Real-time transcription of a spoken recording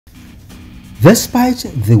Despite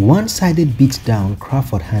the one-sided beatdown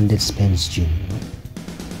Crawford handed Spence Jr.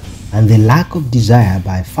 and the lack of desire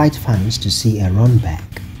by fight fans to see a run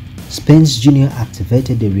back, Spence Jr.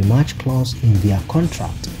 activated the rematch clause in their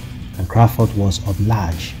contract and Crawford was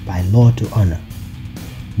obliged by law to honor.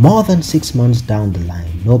 More than 6 months down the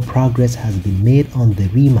line, no progress has been made on the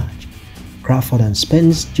rematch. Crawford and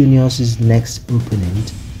Spence Jr.'s next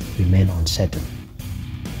opponent remain uncertain.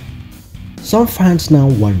 Some fans now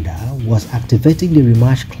wonder, was activating the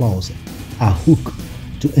rematch clause a hook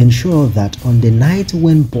to ensure that on the night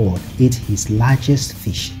when Board ate his largest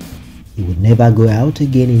fish, he would never go out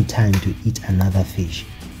again in time to eat another fish?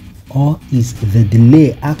 Or is the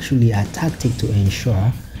delay actually a tactic to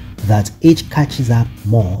ensure that each catches up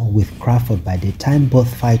more with Crawford by the time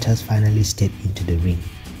both fighters finally step into the ring,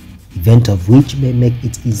 event of which may make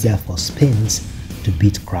it easier for Spence to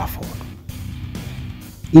beat Crawford?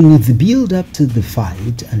 In the build-up to the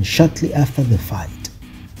fight and shortly after the fight,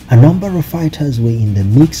 a number of fighters were in the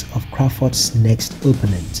mix of Crawford's next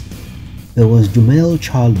opponent. There was Jumel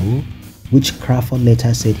Charlo, which Crawford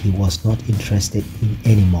later said he was not interested in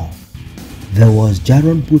anymore. There was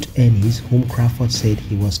Jaron Boot Ennis, whom Crawford said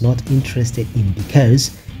he was not interested in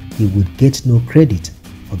because he would get no credit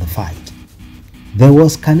for the fight. There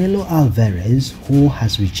was Canelo Alvarez, who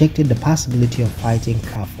has rejected the possibility of fighting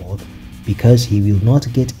Crawford because he will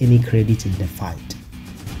not get any credit in the fight.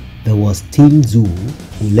 There was Tim Tszyu,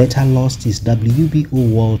 who later lost his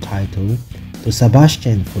WBO world title to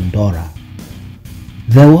Sebastian Fundora.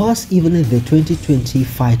 There was even the 2020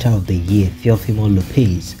 Fighter of the Year Teofimo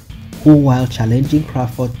Lopez, who, while challenging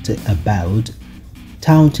Crawford to a bout,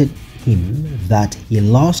 taunted him that he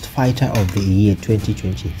lost Fighter of the Year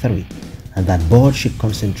 2023 and that Board should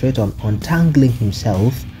concentrate on untangling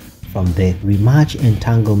himself from the rematch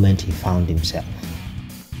entanglement he found himself.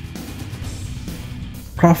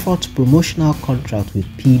 Crawford's promotional contract with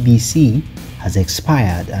PBC has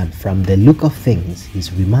expired, and from the look of things, his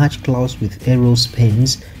rematch clause with Errol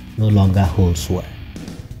Spence no longer holds sway.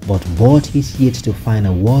 But Board is yet to find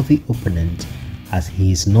a worthy opponent, as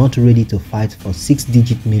he is not ready to fight for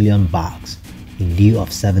 6-digit million bucks in lieu of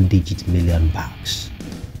 7-digit million bucks.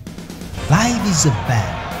 Life is a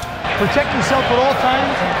band. Protect yourself at all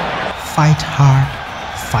times. Fight hard,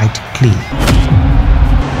 fight clean.